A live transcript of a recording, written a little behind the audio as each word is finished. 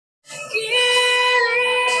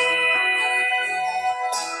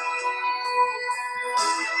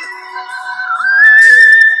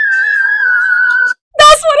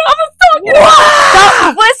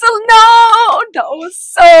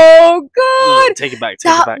god! Take it back.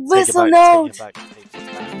 That whistle note.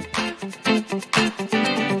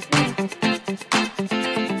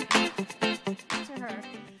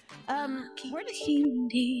 Where does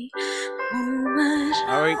she?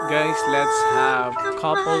 Alright guys, let's have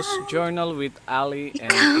couples journal with Allie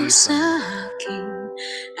and Ethan.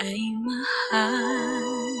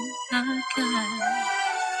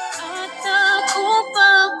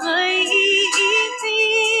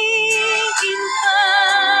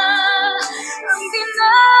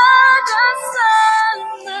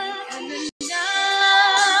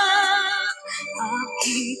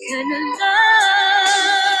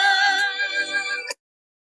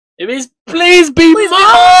 It means please be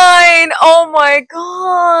mine! Oh my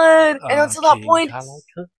god! And until that Okay, point, I like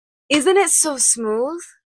her. isn't it so smooth?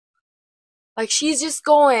 Like, she's just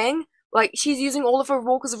going, like, she's using all of her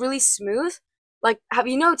vocals really smooth. Like, have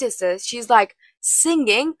you noticed this? She's like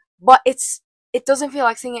singing, but it doesn't feel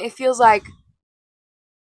like singing. It feels like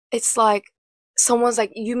it's like someone's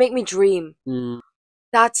like, you make me dream.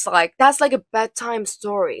 That's like a bedtime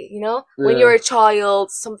story, you know? Yeah. When you're a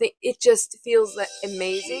child, something, it just feels like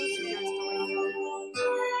amazing.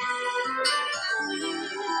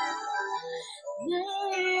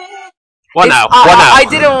 What now? I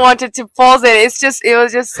didn't want it to pause it. It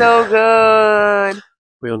was just so good.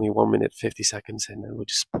 We're only 1 minute 50 seconds in and we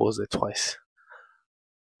just pause it twice.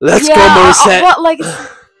 Let's go, Morissette! What, like...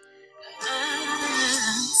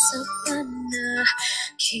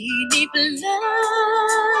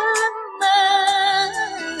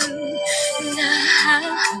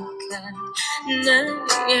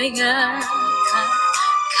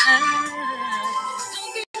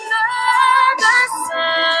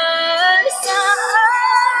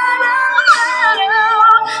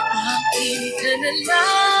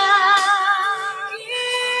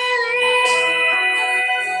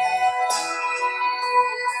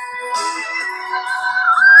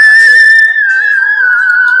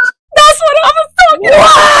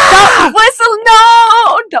 That whistle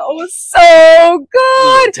note! That was so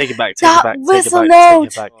good! Take it back, That whistle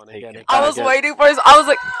note! I was waiting for it. I was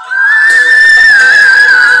like...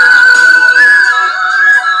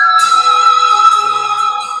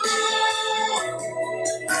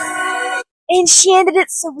 And she ended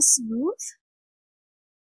it so smooth?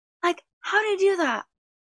 Like, how do you do that?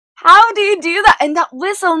 How do you do that? And that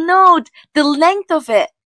whistle note, the length of it.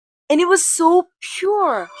 And it was so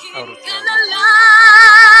pure. Get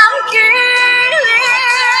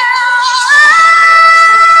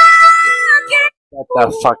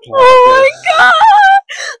that fucking Oh my god!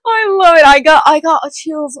 I love it. I got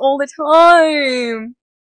chills all the time.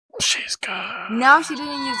 She's good. Now she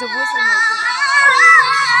didn't use the whistle note.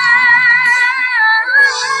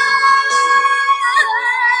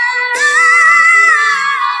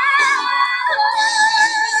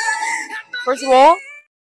 First of all,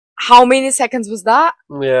 how many seconds was that?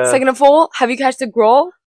 Yeah. Second of all, have you catch the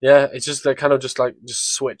growl? Yeah, it's just they kind of just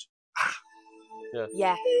switch. Yeah.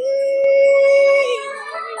 Yeah.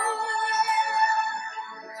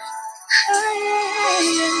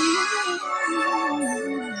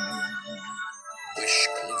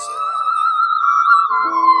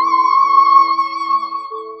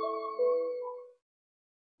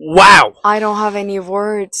 Wow! I don't have any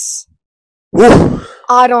words. Woo!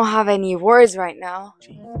 I don't have any words right now.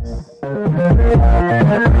 Jeez.